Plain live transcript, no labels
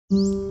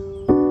Shalom,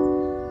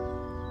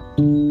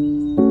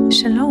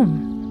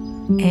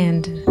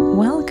 and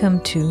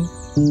welcome to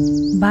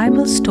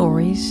Bible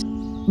Stories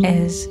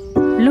as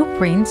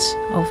Blueprints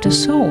of the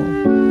Soul,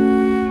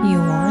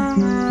 your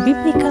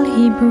Biblical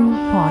Hebrew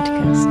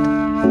podcast.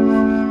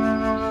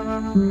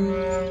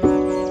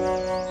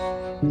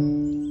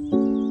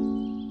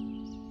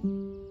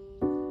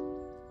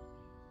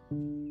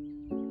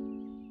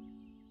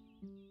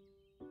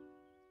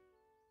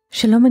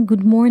 Shalom and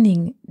good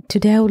morning.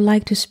 Today I would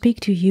like to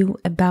speak to you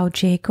about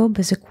Jacob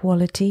as a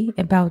quality,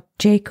 about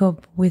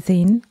Jacob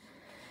within.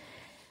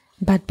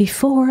 But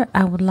before,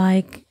 I would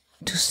like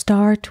to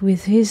start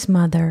with his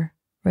mother,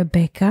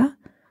 Rebecca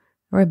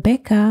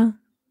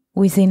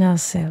within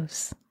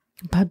ourselves.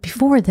 But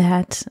before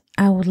that,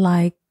 I would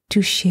like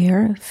to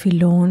share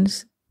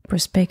Philon's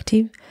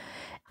perspective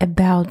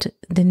about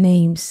the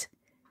names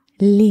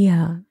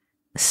Leah,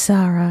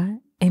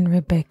 Sarah, and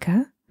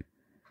Rebecca.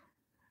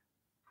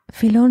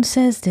 Philon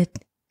says that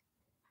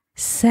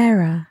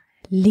Sarah,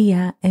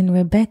 Leah, and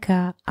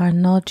Rebecca are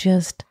not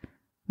just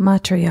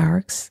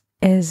matriarchs,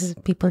 as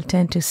people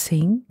tend to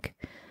think.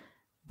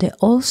 They're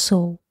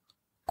also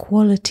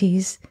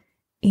qualities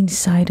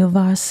inside of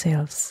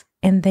ourselves,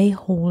 and they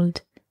hold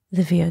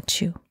the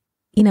virtue.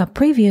 In our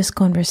previous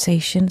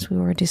conversations, we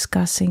were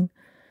discussing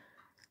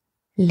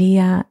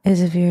Leah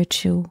as a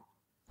virtue,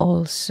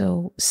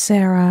 also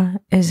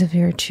Sarah as a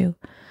virtue.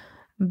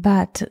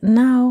 But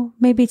now,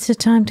 maybe it's the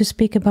time to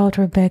speak about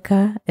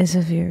Rebecca as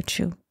a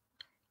virtue.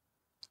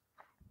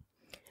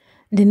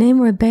 The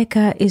name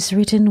Rebecca is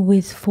written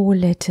with 4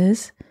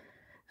 letters,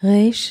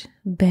 Resh,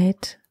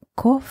 Bet,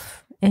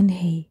 Kof, and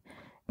He.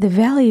 The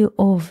value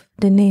of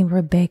the name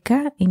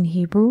Rebecca in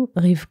Hebrew,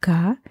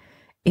 Rivka,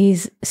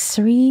 is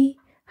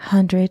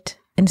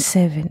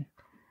 307.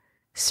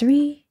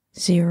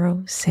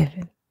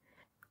 307.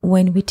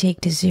 When we take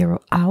the 0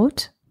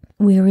 out,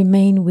 we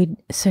remain with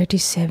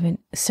 37.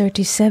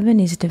 37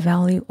 is the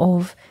value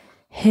of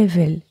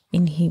Hevel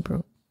in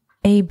Hebrew.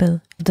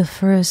 Abel, the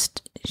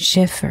first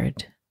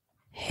shepherd.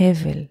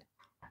 Hevel.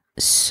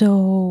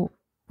 So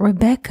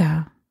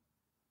Rebecca,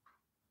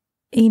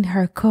 in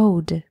her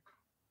code,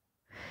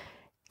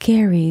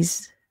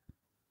 carries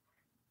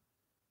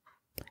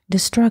the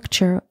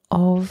structure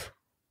of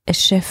a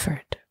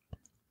shepherd.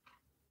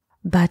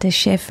 But a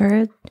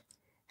shepherd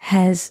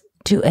has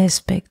 2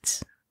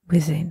 aspects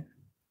within: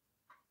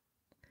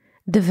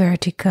 the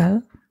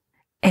vertical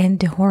and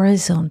the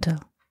horizontal.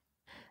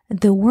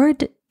 The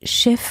word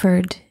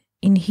shepherd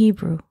in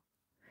Hebrew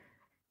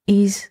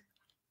is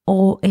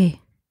ro'eh,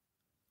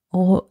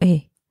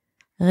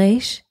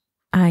 resh,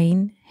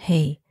 ayin,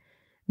 hey.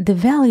 The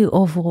value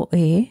of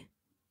ro'eh,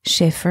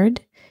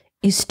 shepherd,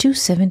 is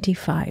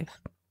 275.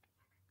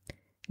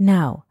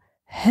 Now,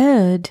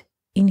 herd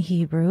in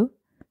Hebrew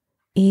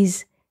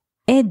is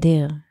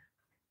eder,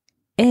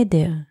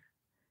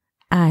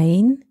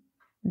 ayin,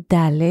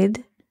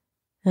 daled,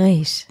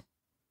 resh,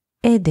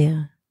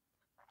 eder.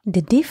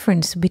 The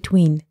difference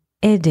between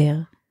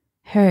eder,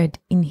 herd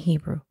in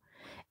Hebrew,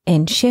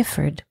 and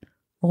shepherd,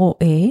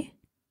 ro'eh,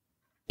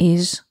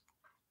 is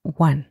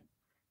 1.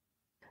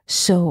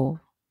 So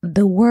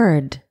the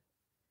word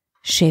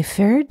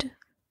shepherd,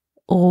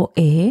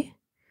 ro'eh,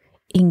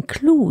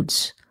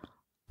 includes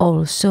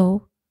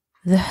also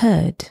the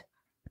herd,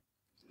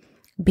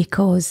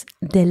 because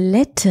the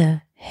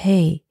letter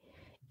he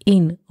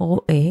in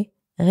ro'eh,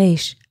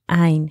 resh,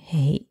 ayin,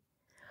 he,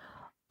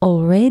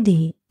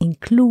 already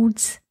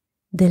includes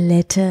the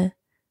letter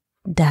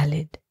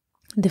Daled.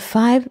 The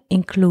 5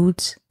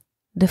 includes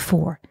the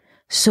 4.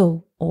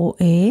 So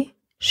ro'eh,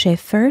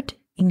 shepherd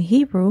in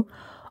Hebrew,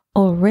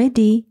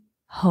 already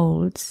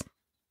holds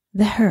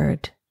the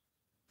herd.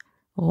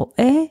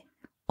 Ro'eh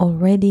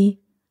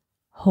already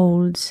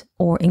holds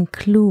or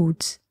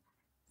includes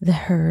the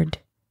herd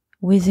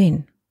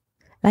within.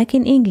 Like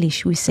in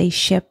English, we say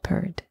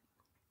shepherd.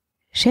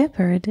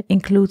 Shepherd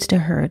includes the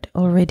herd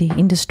already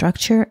in the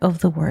structure of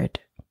the word.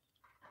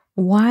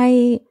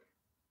 Why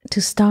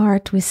to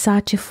start with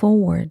such a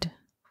forward?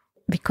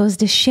 Because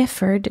the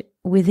shepherd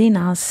within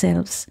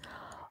ourselves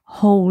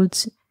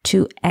holds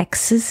 2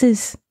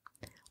 axes.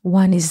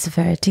 One is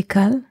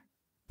vertical,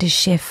 the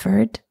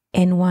shepherd,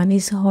 and one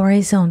is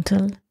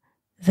horizontal,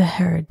 the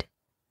herd,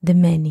 the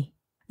many.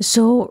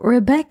 So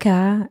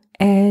Rebecca,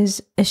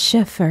 as a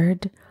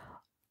shepherd,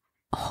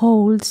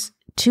 holds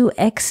 2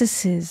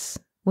 axes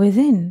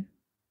within.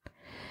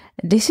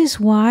 This is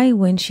why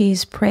when she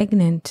is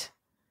pregnant,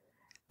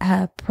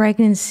 her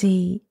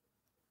pregnancy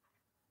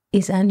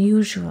is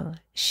unusual.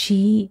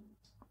 She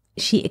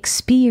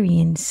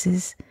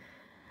experiences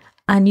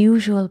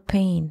unusual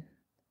pain.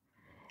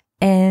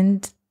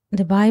 And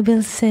the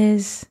Bible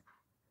says,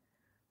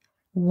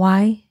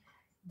 why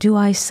do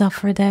I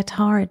suffer that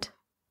hard?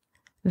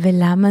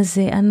 Velama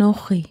ze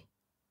anochi.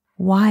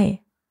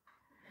 Why?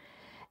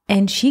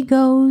 And she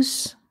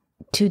goes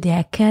to the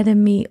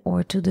academy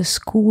or to the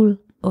school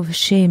of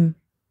Shem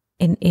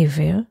and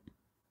Ever,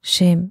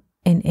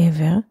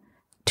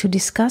 to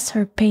discuss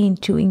her pain,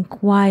 to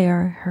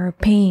inquire her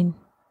pain.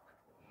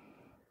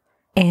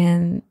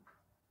 And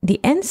the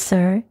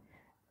answer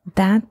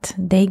that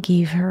they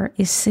give her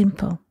is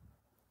simple.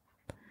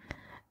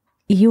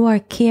 You are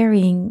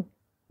carrying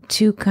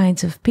two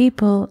kinds of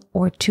people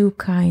or two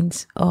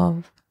kinds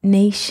of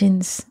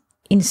nations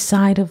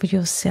inside of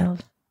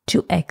yourself,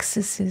 two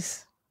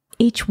excesses.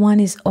 Each one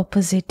is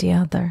opposite the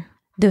other.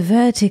 The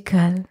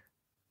vertical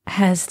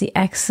has the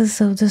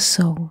axis of the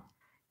soul,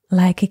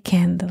 like a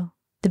candle.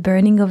 The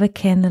burning of a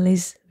candle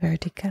is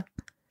vertical.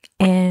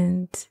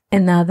 And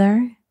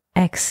another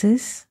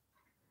axis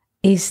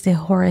is the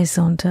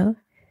horizontal,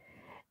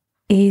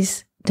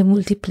 is the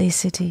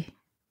multiplicity.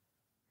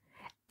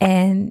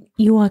 And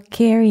you are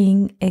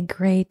carrying a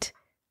great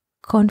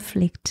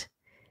conflict.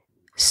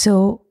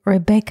 So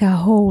Rebecca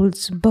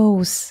holds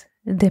both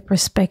the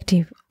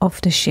perspective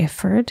of the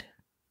shepherd,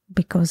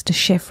 because the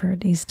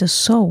shepherd is the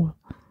soul,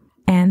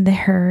 and the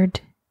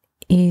herd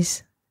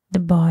is the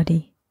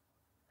body,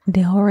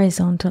 the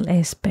horizontal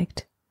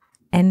aspect.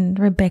 And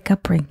Rebecca's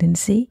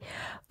pregnancy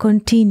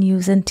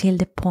continues until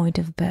the point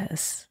of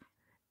birth.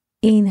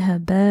 In her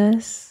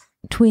birth,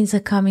 twins are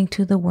coming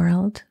to the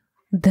world.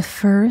 The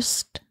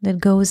first that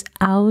goes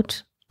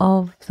out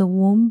of the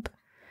womb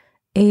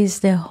is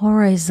the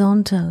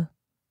horizontal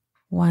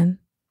one,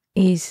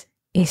 is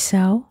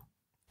Esau.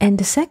 And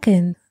the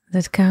second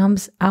that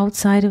comes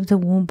outside of the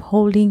womb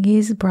holding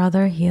his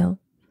brother Hill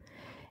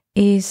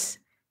is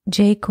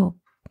Jacob.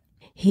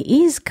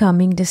 He is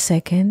coming the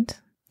second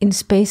in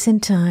space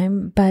and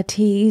time, but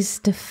he is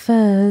the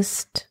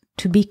first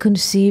to be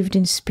conceived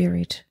in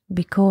spirit,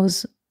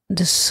 because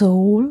the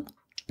soul,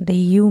 the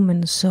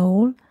human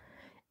soul,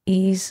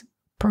 is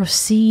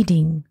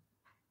proceeding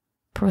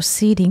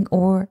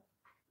or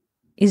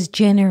is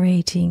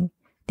generating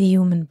the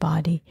human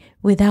body.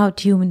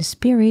 Without human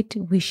spirit,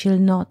 we shall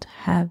not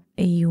have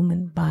a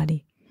human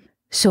body.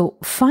 So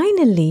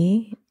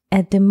finally,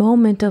 at the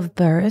moment of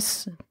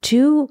birth,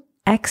 two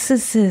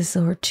axes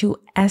or two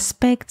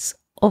aspects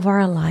of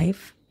our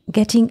life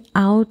getting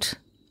out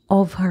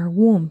of her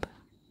womb.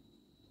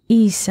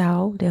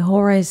 Esau, the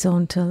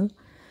horizontal,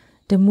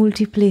 the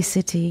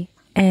multiplicity,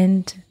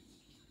 and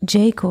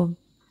Jacob,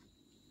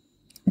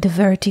 the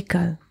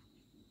vertical,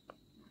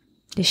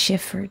 the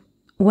shepherd.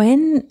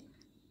 When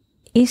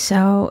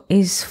Esau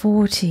is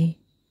 40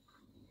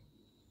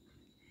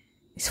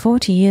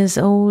 years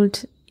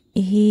old,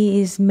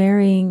 he is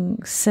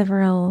marrying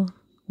several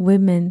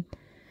women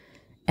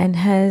and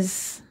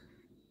has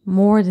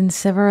more than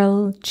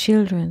several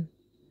children.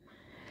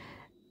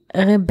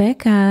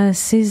 Rebecca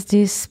sees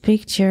this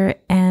picture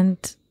and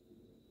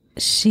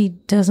she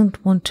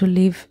doesn't want to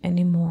live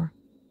anymore.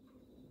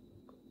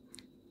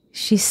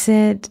 She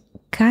said,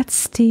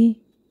 Katzti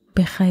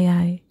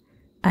bechayai,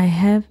 I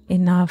have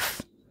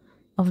enough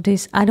of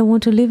this. I don't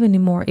want to live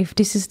anymore if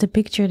this is the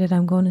picture that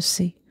I'm going to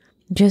see.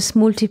 Just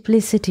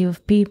multiplicity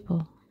of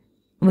people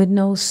with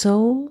no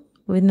soul,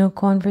 with no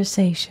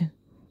conversation.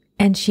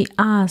 And she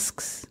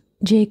asks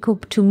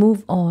Jacob to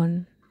move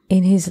on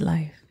in his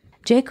life.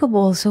 Jacob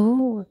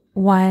also,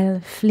 while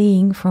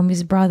fleeing from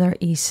his brother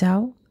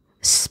Esau,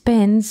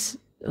 spends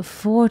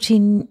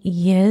 14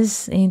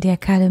 years in the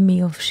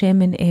Academy of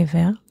Shem and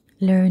Ever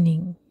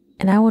learning.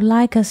 And I would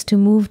like us to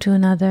move to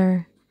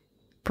another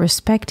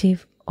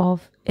perspective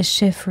of a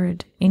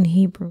shepherd in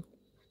Hebrew.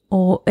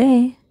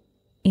 Ro'eh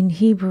in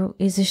Hebrew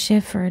is a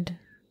shepherd.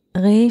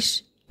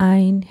 Resh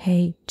Ayin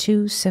Hey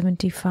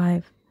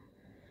 275.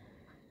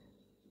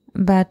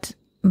 But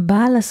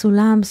Baal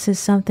HaSulam says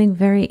something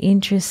very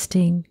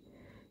interesting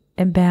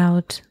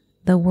about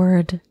the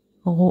word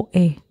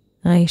Ro'eh,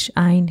 Resh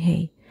Ayin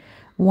Hey.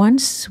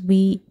 Once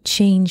we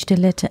change the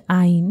letter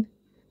Ayin,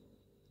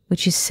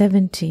 which is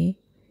 70,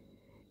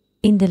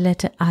 in the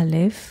letter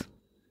Aleph,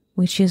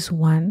 which is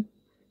 1,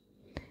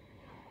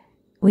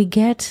 we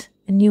get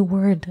a new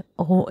word,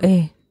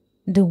 Ro'eh,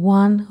 the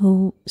one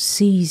who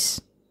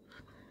sees.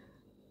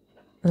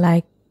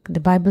 Like the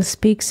Bible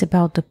speaks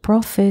about the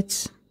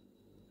prophets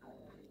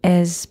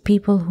as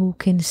people who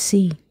can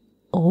see,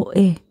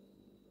 Ro'eh.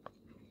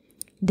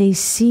 They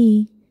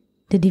see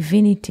the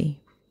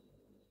divinity.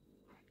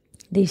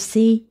 They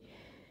see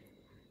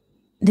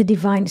the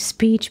divine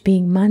speech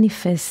being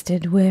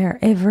manifested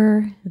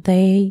wherever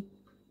they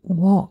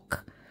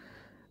walk.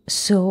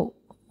 So,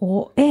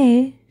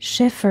 Ro'eh,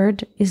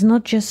 shepherd, is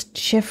not just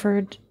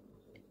shepherd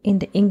in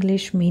the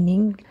English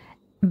meaning,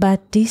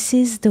 but this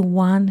is the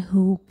one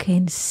who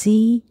can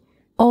see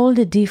all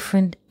the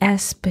different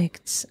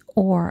aspects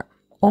or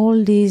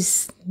all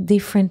these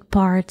different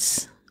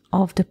parts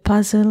of the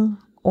puzzle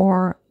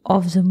or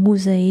of the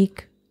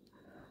mosaic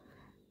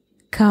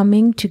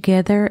coming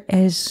together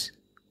as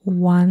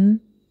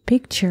one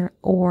picture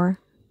or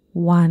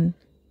one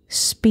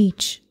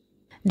speech.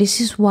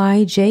 This is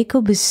why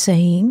Jacob is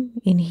saying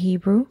in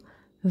Hebrew,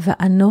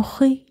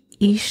 Va'anochi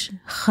ish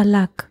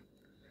chalak,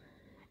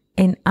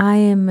 and I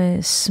am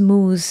a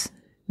smooth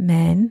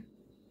man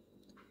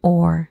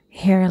or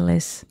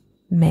hairless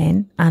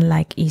man,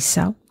 unlike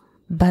Esau,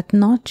 but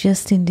not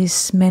just in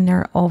this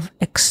manner of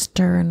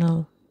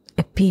external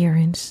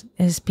appearance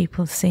as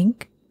people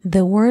think.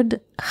 The word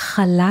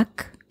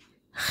chalak,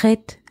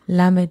 chet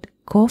lamed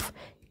kof,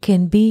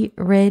 can be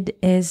read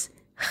as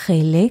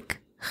chelek,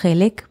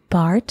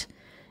 part,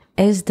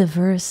 as the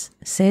verse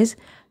says,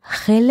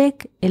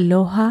 chelek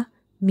Eloha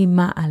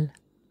mima'al,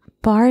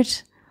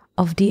 part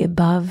of the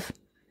above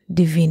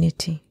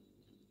divinity.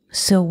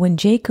 So when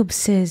Jacob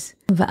says,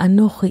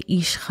 Va'anochi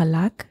ish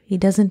chalak, he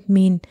doesn't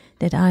mean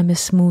that I'm a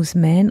smooth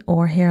man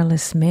or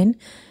hairless man,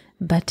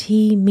 but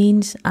he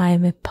means I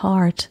am a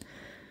part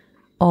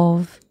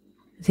of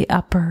the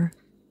upper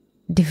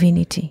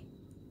divinity.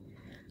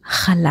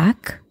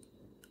 Chalak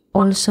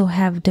also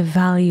have the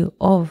value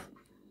of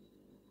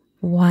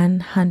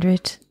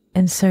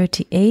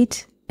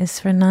 138, as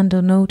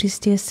Fernando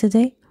noticed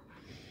yesterday.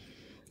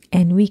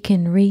 And we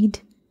can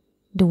read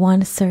the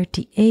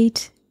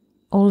 138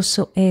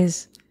 also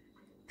as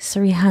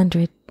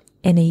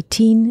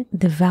 318,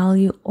 the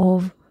value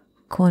of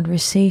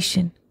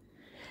conversation,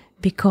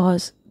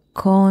 because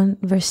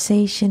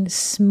conversation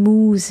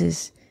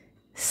smooths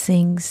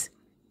things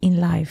in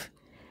life.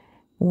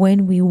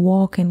 When we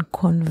walk and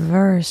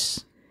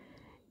converse,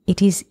 it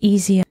is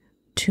easier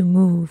to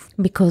move,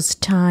 because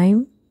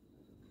time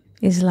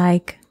is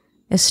like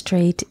a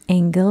straight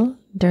angle.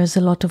 There's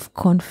a lot of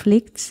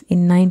conflicts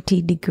in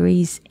 90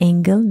 degrees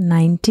angle.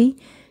 90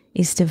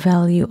 is the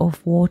value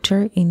of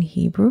water in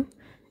Hebrew,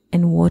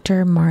 and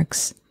water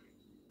marks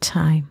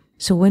time.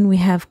 So when we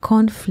have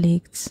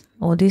conflicts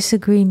or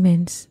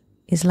disagreements,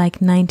 it's like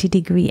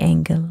 90-degree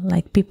angle.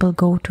 Like people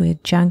go to a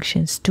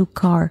junction, two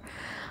cars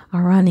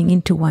are running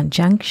into one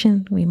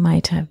junction. We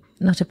might have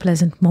not a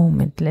pleasant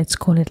moment, let's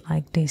call it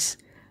like this.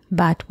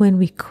 But when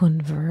we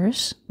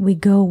converse, we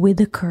go with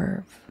the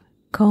curve.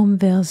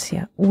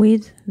 Conversia,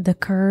 with the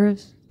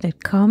curve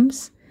that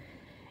comes,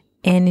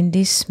 and in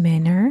this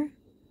manner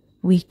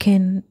we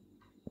can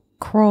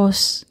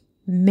cross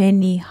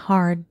many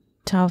hard,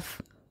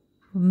 tough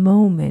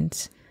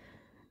moments,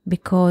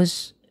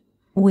 because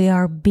we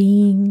are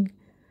being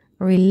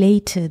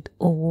related,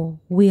 or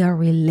we are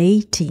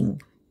relating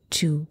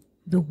to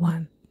the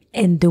one,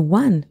 and the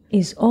one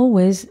is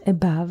always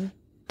above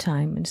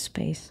time and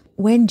space.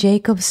 When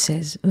Jacob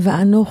says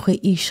Va'anochi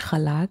ish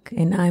chalak,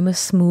 and I'm a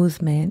smooth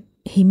man,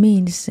 he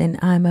means, and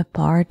I'm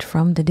apart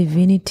from the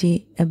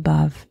divinity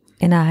above,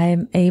 and I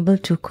am able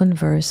to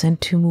converse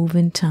and to move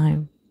in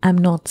time. I'm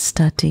not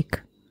static,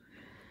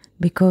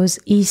 because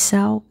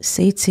Esau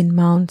sits in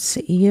Mount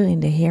Seir, in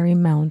the hairy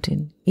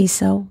mountain.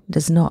 Esau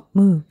does not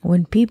move.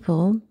 When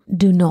people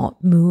do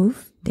not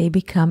move, they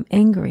become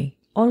angry.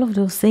 All of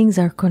those things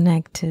are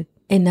connected.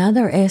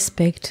 Another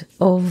aspect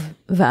of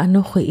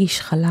Va'anochi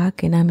ish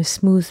chalak, and I'm a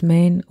smooth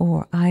man,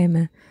 or I am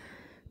a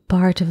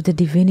part of the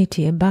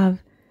divinity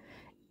above,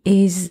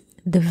 is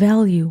the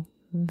value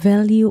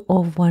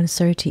of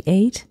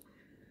 138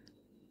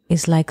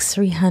 is like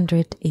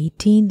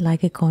 318,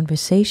 like a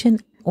conversation,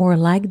 or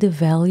like the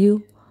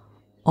value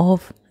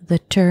of the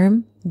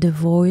term, the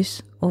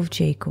voice of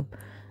Jacob.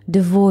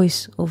 The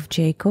voice of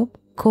Jacob,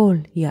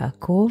 Kol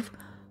Yaakov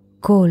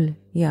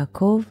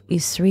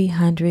is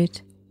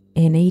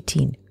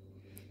 318.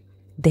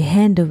 The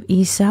hand of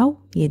Esau,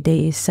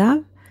 Yedei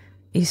Esav,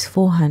 is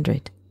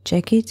 400.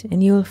 Check it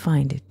and you'll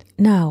find it.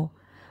 Now,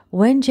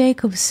 when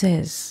Jacob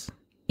says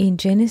in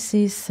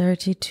Genesis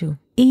 32,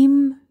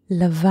 Im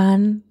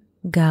Lavan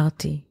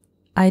Garti,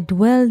 I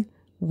dwelled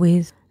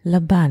with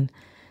Laban.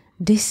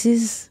 This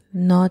is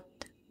not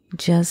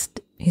just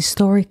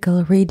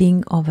historical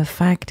reading of a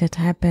fact that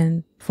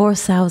happened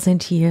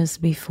 4,000 years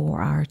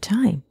before our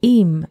time.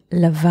 Im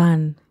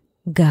Lavan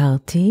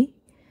Garti,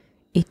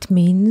 it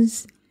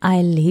means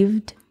I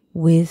lived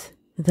with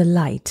the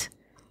light.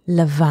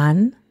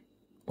 Lavan,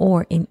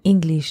 or in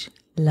English,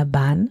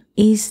 Laban,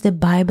 is the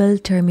Bible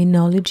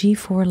terminology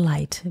for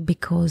light,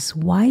 because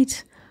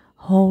white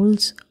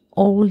holds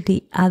all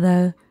the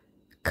other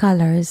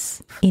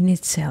colors in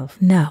itself.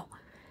 Now,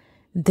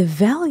 the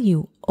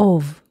value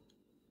of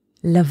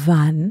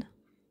Lavan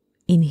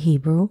in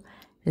Hebrew,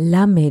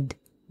 Lamed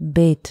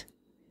Bet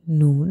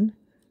Nun,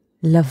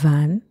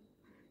 Lavan,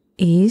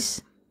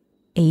 is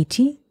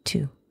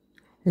 82.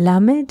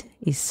 Lamed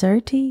is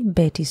 30,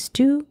 Bet is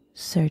 2,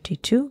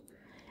 32,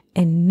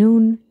 and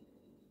Nun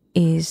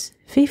is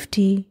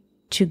 50,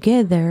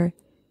 together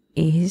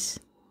is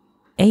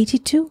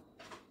 82.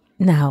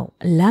 Now,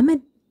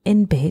 Lamed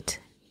and Bet,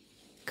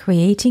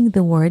 creating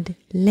the word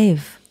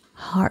lev,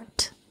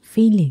 heart,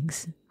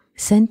 feelings,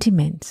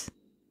 sentiments,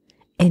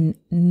 and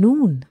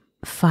Nun,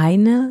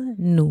 final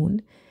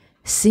Nun,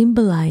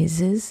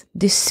 symbolizes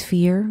the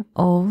sphere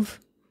of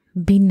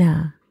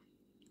Binah,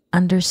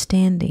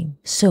 understanding.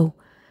 So,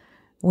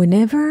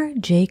 whenever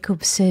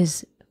Jacob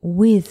says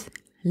with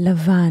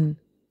Lavan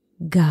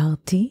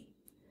Garti,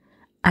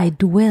 I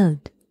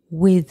dwelled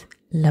with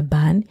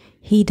Laban,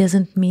 he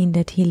doesn't mean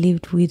that he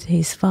lived with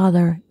his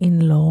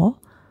father-in-law,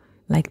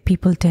 like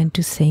people tend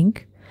to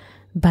think,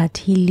 but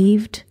he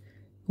lived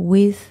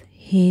with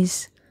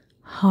his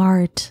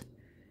heart,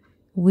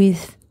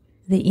 with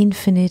the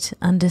infinite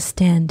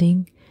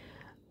understanding,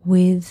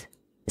 with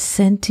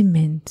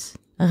sentiments.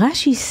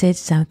 Rashi said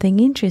something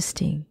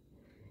interesting.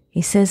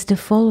 He says the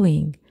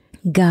following: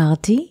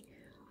 Garti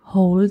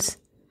holds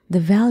the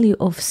value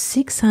of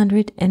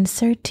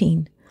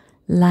 613,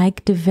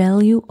 like the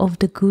value of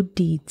the good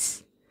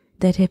deeds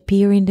that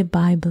appear in the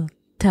Bible.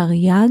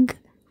 Taryag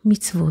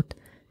mitzvot,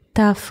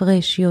 Taf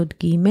Resh Yod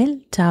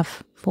Gimel,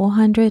 Taf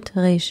 400,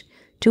 Resh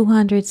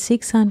 200,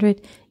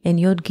 600, and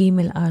Yod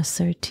Gimel are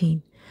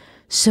 13.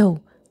 So,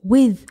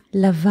 with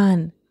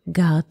Lavan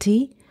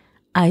Garti,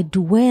 I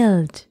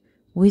dwelled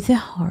with a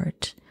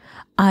heart.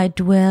 I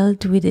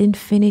dwelled with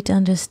infinite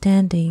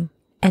understanding.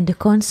 And the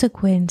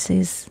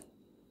consequences,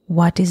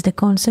 what is the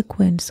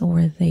consequence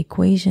or the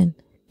equation,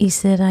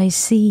 is that I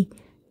see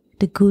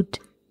the good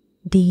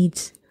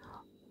deeds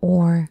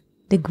or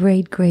the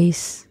great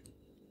grace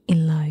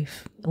in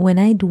life. When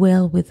I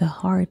dwell with the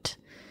heart,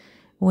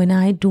 when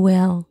I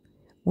dwell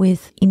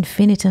with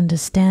infinite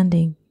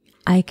understanding,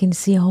 I can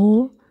see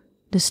all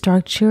the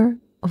structure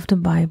of the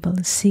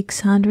Bible,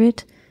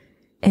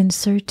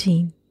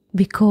 613,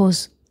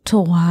 because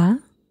Torah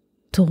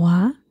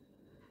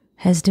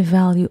has the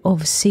value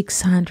of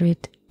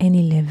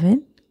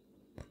 611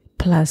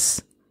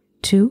 plus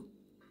 2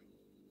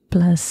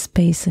 plus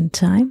space and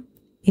time.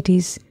 It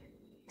is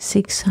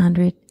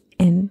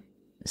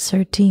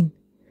 613.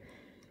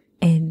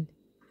 And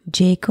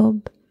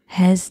Jacob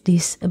has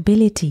this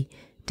ability.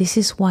 This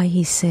is why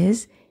he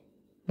says,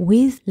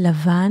 with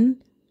Lavan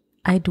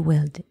I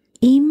dwelled.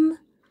 Im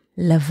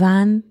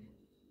Lavan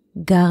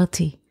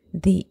Garti.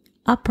 The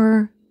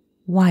upper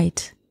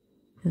white,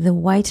 the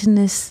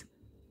whiteness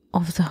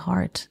of the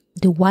heart.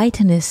 The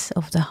whiteness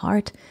of the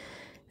heart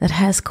that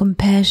has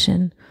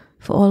compassion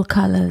for all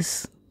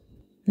colors.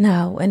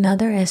 Now,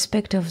 another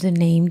aspect of the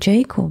name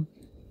Jacob.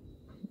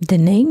 The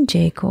name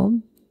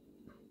Jacob,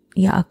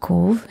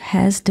 Yaakov,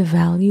 has the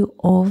value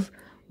of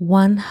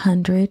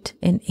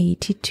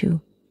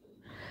 182.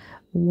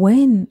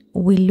 When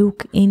we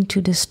look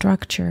into the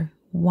structure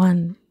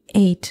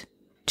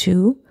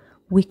 182,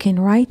 we can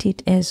write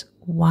it as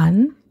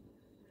 1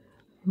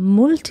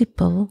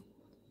 multiple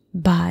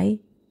by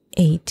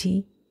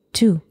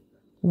 82,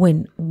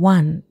 when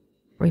 1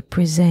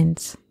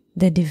 represents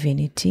the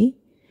divinity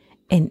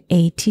and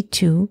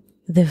 82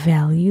 the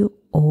value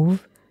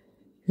of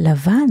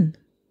Lavan.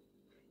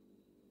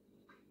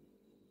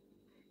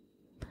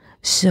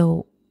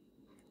 So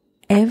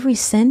every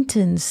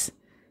sentence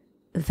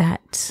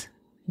that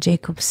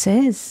Jacob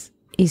says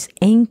is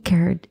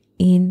anchored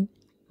in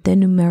the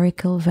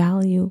numerical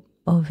value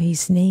of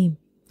his name.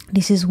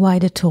 This is why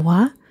the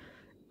Torah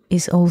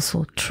is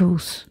also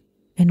truth,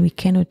 and we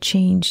cannot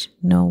change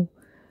no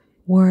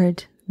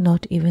word,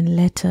 not even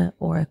letter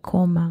or a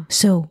comma.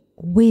 So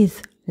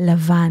with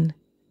Lavan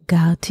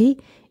Garti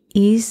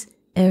is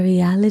a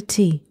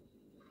reality.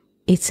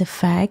 It's a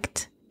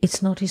fact.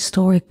 It's not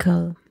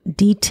historical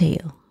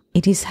detail.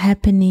 It is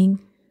happening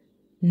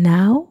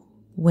now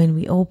when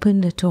we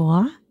open the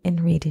Torah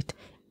and read it.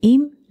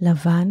 Im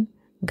Lavan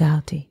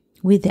Garti.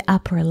 With the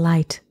upper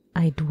light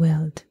I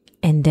dwelled.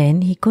 And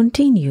then he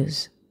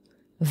continues.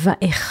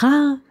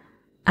 Va'echar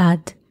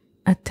ad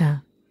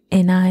ata.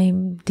 And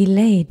I'm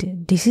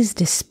delayed. This is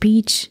the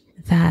speech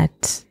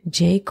that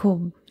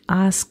Jacob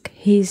asked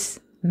his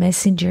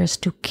messengers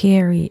to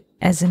carry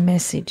as a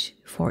message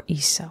for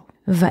Esau.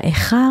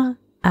 Va'echar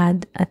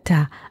ad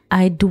ata.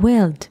 I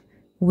dwelled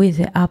with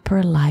the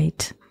upper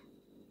light.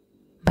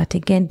 But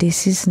again,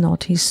 this is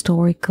not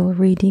historical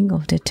reading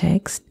of the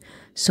text.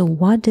 So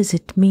what does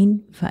it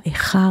mean?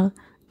 Va'echar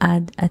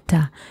ad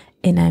ata.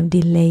 And I'm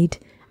delayed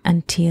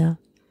until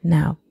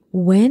now.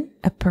 When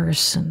a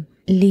person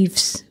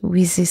lives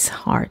with his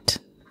heart,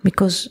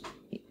 because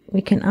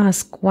we can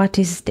ask, what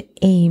is the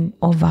aim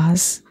of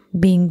us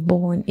being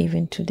born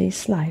even to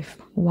this life?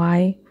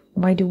 Why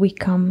do we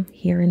come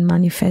here and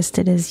manifest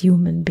it as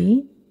human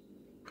being?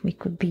 We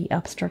could be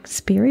abstract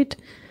spirit.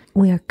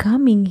 We are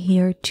coming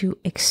here to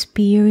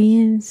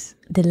experience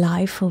the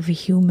life of a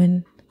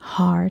human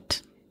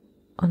heart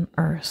on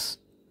earth.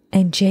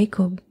 And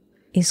Jacob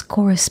is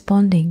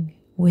corresponding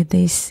with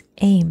this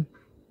aim,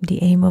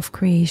 the aim of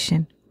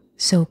creation.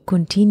 So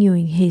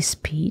continuing his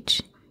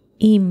speech,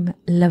 Im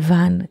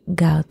Lavan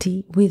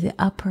Garti, with the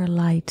upper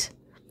light,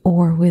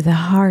 or with a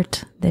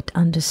heart that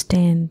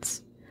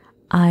understands,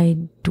 I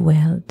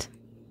dwelled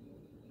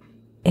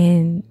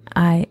and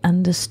I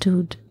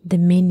understood the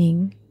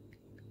meaning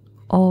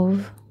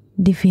of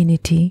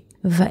divinity.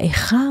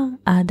 Va'echar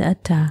ad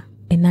ata,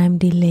 and I'm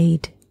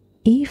delayed.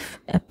 If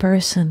a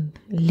person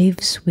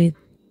lives with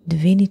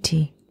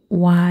divinity,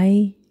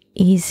 why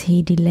is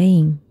he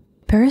delaying?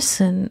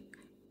 Person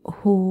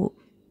who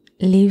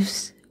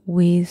lives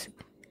with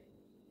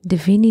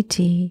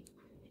divinity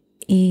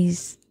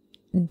is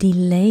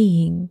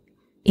delaying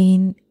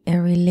in a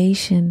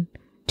relation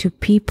to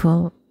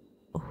people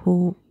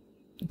who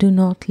do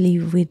not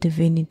live with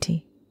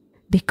divinity.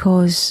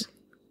 Because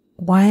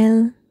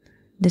while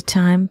the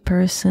time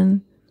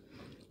person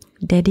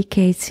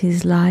dedicates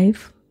his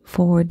life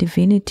for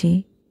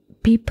divinity,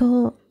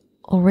 people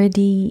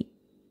already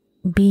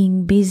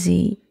being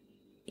busy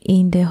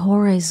in the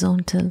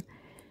horizontal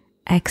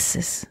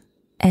axis,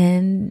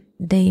 and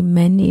they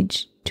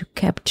manage to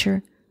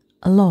capture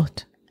a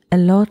lot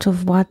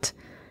of what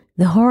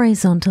the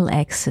horizontal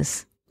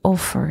axis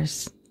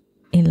offers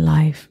in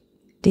life.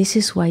 This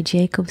is why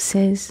Jacob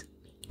says,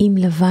 Im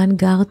Lavan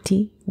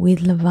garti, with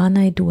Lavan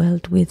I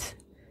dwelt, with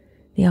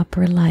the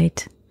upper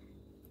light,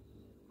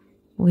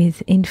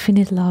 with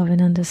infinite love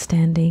and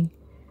understanding,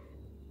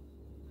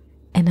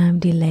 and I'm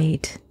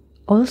delayed.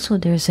 Also,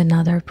 there's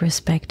another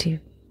perspective,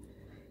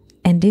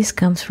 and this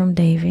comes from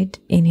David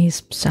in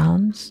his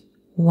Psalms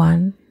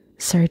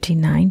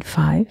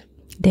 139:5.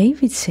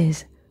 David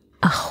says,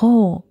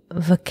 Achor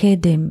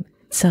v'kedem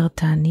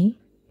tzartani,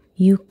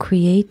 you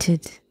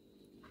created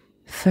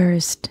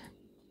first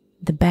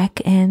the back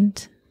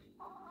end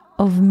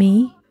of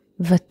me,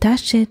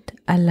 v'tashet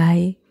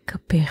alai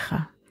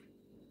kapecha.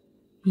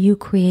 You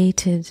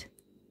created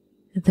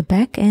the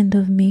back end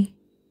of me,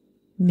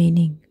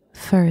 meaning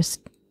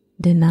first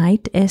the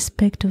night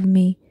aspect of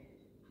me,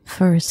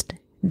 first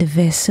the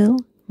vessel,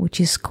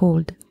 which is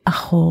called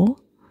Achor.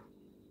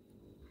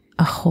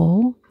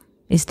 Achor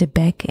is the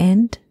back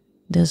end.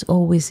 There's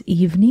always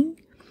evening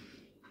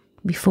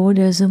before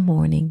there's a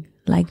morning,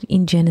 like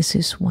in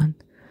Genesis 1.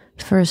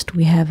 First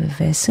we have a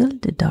vessel,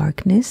 the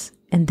darkness,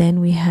 and then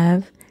we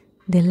have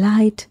the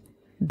light,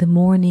 the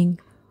morning,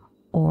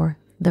 or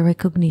the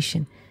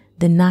recognition.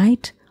 The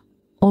night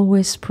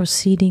always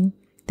preceding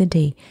the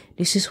day.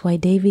 This is why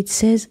David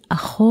says,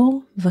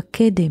 Achor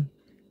v'kedem.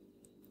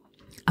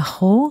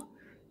 Achor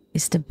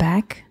is the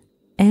back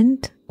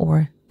end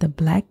or the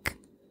black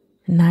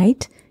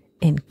night,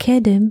 and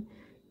kedem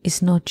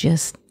is not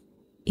just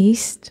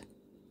east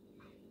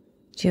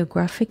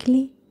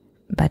geographically,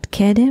 but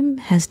kedem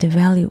has the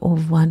value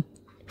of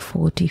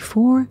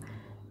 144,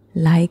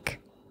 like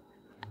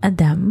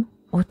Adam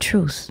or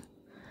truth.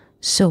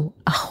 So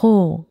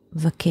Achor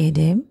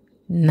v'kedem,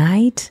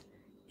 night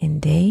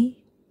and day,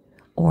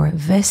 or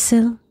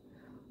vessel,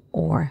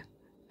 or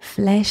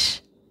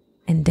flesh,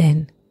 and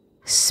then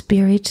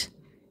spirit.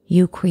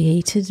 You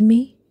created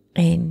me,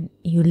 and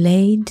you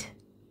laid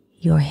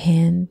your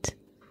hand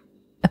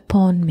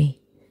upon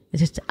me,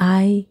 that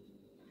I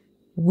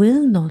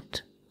will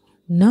not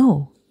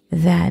know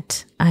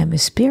that I'm a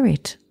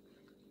spirit.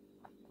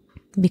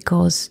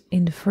 Because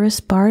in the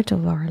first part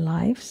of our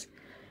lives,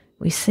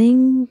 we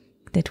think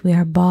that we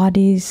are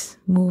bodies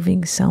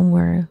moving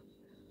somewhere,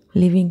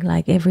 living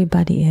like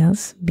everybody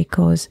else,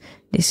 because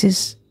this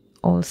is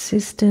all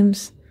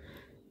systems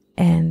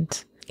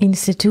and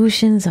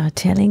institutions are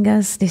telling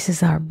us this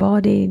is our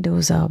body,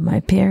 those are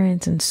my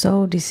parents, and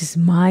so this is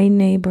my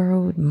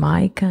neighborhood,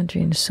 my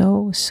country, and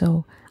so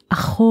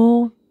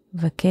Achor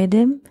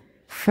v'kedem.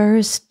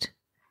 First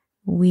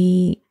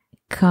we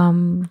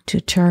come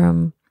to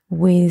term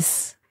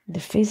with the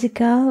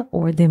physical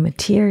or the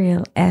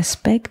material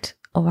aspect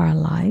of our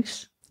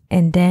lives,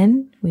 and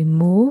then we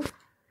move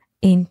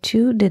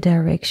into the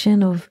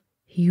direction of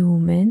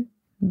human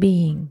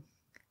being.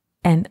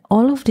 And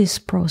all of this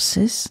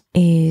process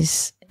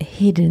is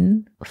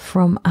hidden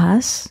from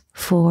us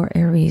for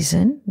a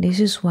reason. This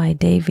is why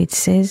David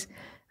says,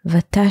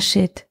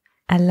 Vatashet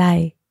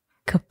alai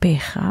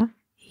kapecha,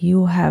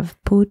 you have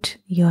put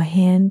your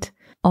hand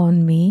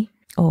on me,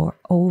 or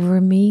over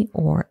me,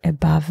 or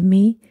above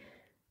me,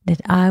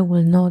 that I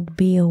will not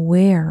be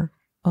aware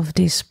of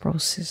this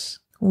process.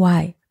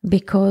 Why?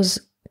 Because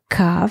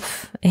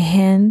kaf, a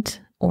hand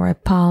or a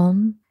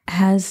palm,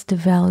 has the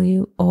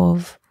value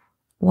of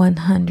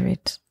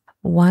 100.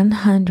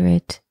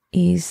 100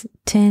 is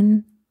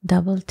 10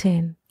 double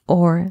 10,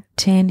 or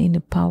 10 in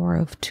the power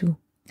of 2.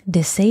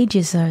 The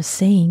sages are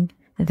saying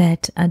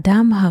that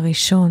Adam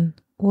Harishon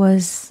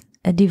was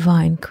a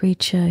divine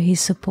creature.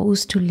 He's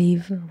supposed to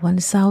live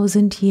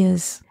 1,000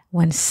 years.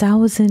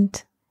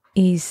 1,000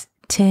 is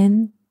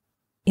 10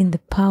 in the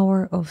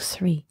power of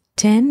 3.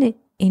 10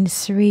 in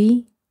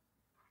 3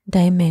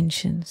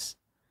 dimensions.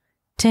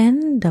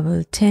 10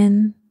 double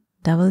 10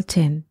 double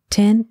 10.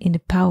 10 in the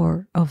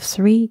power of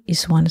 3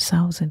 is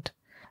 1,000.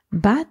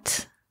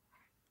 But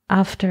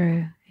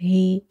after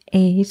he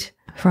ate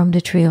from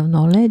the tree of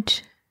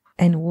knowledge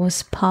and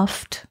was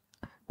puffed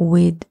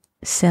with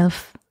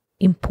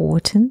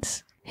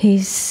self-importance,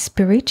 his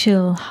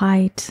spiritual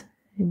height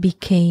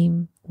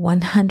became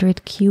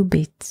 100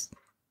 cubits.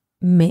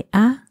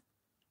 Me'a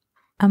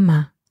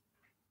ama.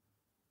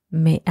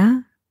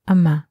 Me'a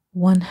ama.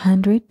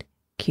 100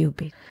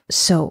 cubits.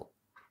 So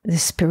the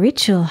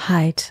spiritual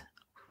height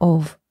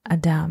of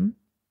Adam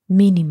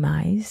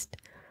minimized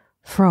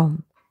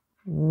from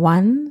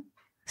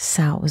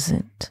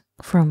 1,000,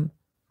 from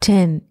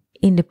 10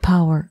 in the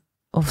power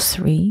of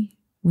 3,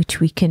 which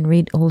we can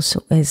read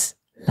also as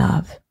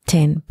love.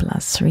 10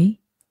 plus 3,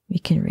 we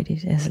can read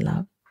it as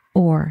love.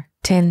 Or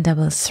 10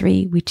 double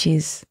 3, which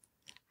is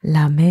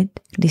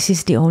lamed. This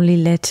is the only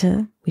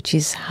letter which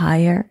is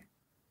higher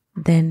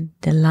than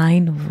the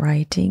line of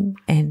writing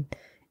and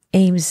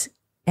aims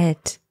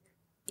at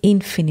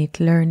infinite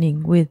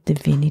learning with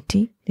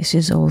divinity. This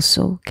is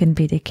also can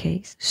be the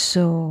case.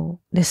 So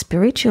the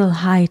spiritual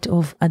height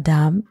of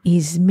Adam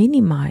is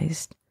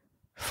minimized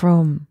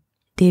from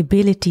the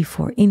ability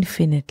for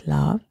infinite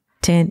love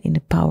 10 in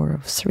the power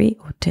of 3,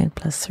 or 10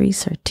 plus 3,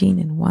 13,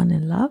 and 1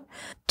 in love,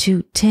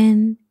 to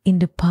 10 in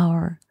the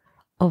power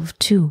of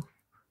 2.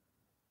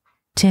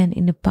 10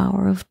 in the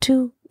power of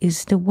 2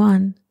 is the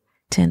 1.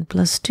 10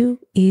 plus 2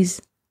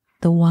 is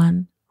the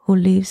 1 who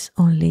lives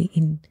only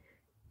in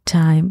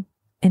time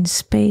and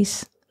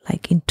space,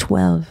 like in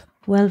 12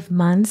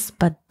 months,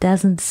 but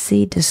doesn't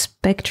see the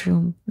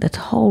spectrum that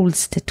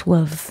holds the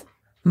 12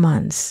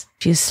 months.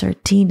 She's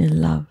 13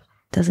 in love,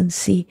 doesn't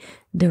see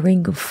the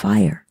ring of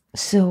fire.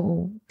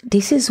 So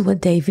this is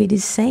what David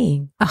is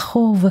saying.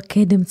 Achor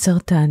v'kedem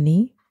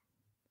tzartani.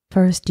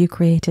 First you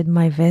created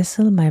my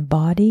vessel, my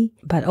body,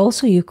 but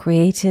also you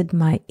created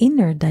my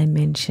inner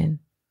dimension.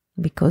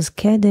 Because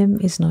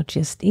Kedem is not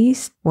just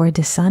east, where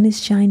the sun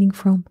is shining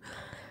from,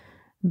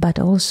 but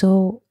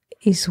also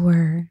is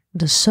where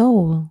the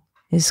soul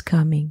is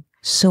coming.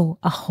 So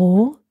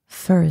Achor,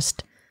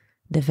 first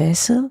the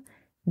vessel,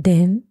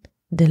 then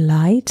the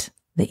light,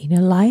 the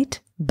inner light,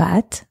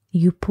 but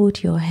you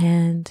put your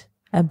hand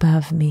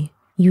above me.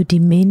 You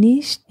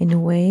diminished, in a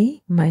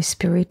way, my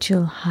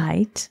spiritual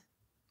height,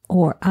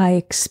 or I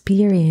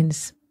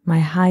experience my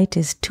height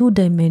is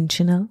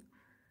two-dimensional,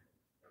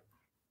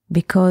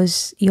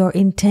 because your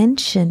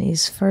intention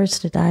is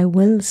first that I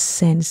will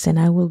sense and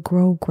I will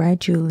grow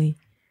gradually.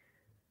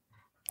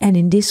 And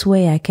in this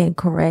way I can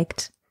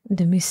correct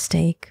the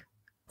mistake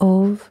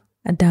of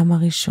Adam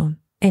HaRishon.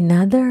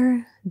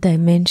 Another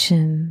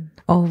dimension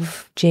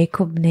of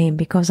Jacob's name,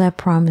 because I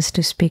promised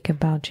to speak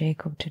about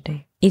Jacob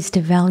today, is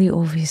the value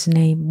of his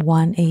name,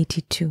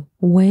 182.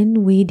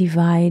 When we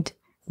divide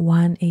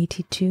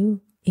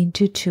 182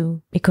 into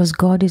 2, because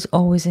God is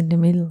always in the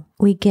middle,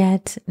 we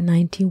get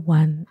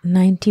 91.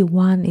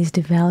 91 is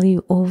the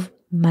value of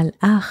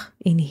Malach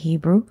in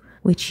Hebrew,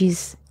 which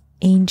is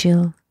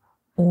angel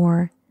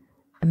or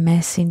a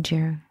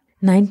messenger.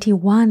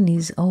 91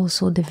 is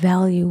also the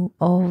value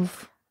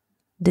of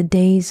the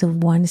days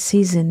of one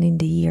season in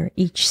the year.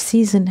 Each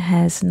season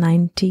has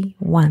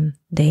 91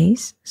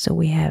 days. So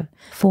we have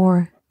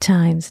 4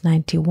 times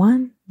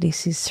 91.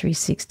 This is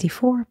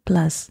 364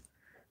 plus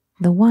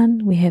the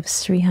 1. We have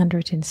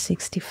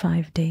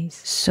 365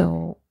 days.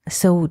 So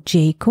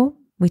Jacob,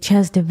 which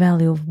has the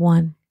value of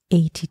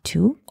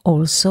 182,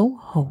 also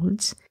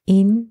holds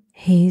in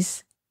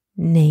his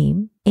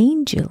name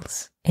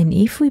angels. And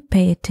if we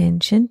pay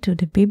attention to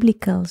the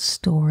biblical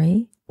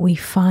story, we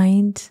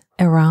find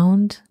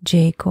around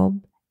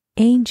Jacob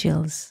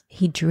angels.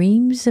 He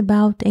dreams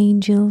about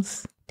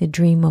angels, the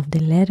dream of the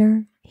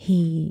letter.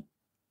 He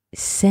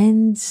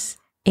sends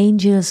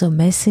angels or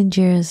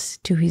messengers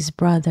to his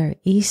brother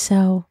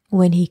Esau.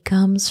 When he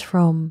comes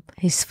from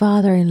his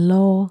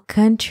father-in-law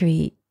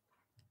country,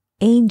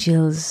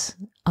 angels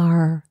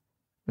are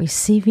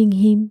receiving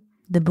him.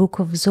 The book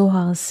of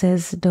Zohar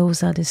says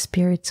those are the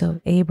spirits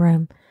of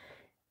Abraham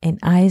and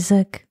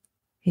Isaac,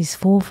 his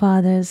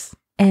forefathers.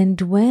 And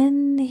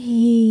when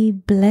he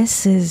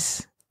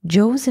blesses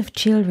Joseph's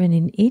children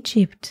in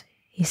Egypt,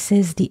 he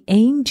says, the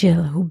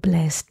angel who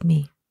blessed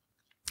me,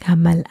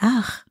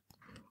 HaMalach.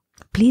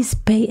 Please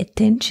pay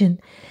attention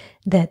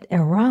that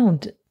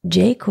around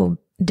Jacob,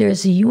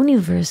 there's a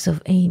universe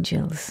of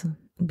angels,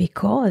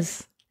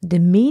 because the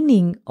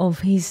meaning of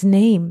his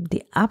name,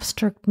 the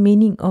abstract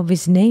meaning of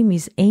his name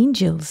is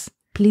angels.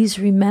 Please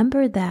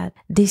remember that.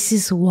 This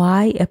is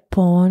why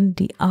upon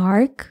the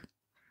ark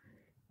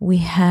we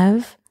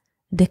have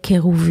the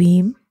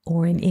cheruvim,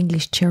 or in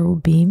English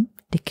cherubim,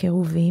 the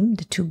cheruvim,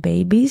 the 2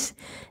 babies,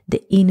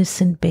 the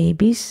innocent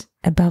babies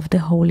above the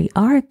holy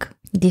ark.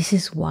 This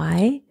is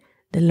why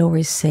the Lord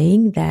is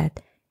saying that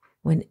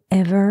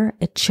whenever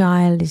a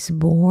child is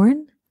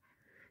born,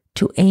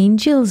 2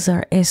 angels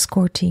are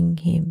escorting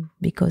him,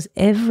 because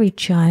every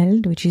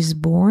child which is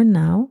born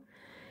now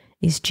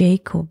is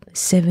Jacob.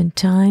 7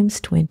 times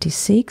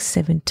 26,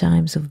 7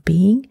 times of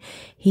being.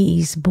 He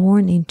is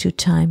born into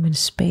time and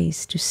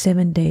space, to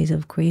 7 days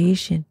of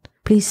creation.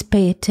 Please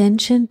pay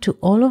attention to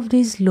all of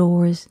these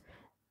laws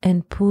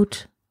and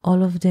put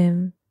all of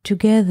them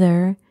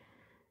together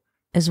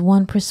as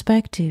one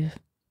perspective.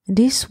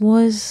 This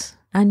was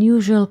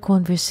unusual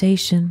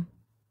conversation,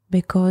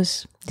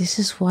 because this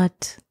is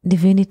what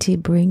divinity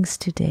brings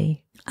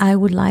today. I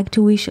would like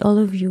to wish all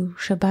of you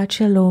Shabbat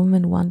Shalom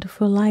and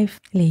wonderful life.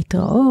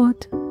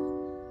 Leitraot.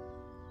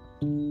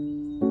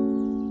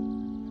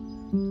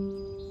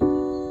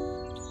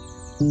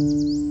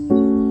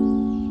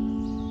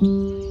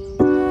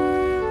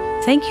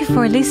 Thank you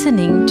for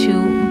listening to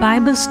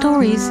Bible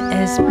Stories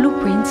as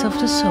Blueprints of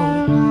the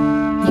Soul,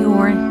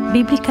 your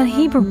Biblical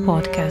Hebrew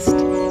podcast.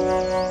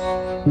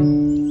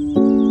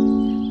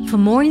 For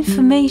more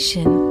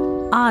information,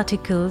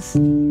 articles,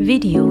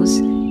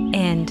 videos,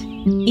 and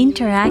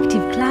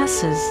interactive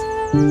classes,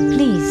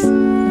 please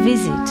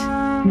visit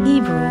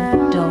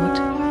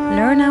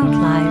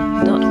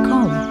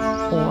hebrew.learnoutlive.com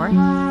or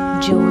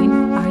join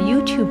our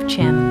YouTube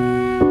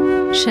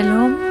channel.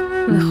 Shalom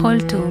v'chol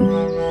tov.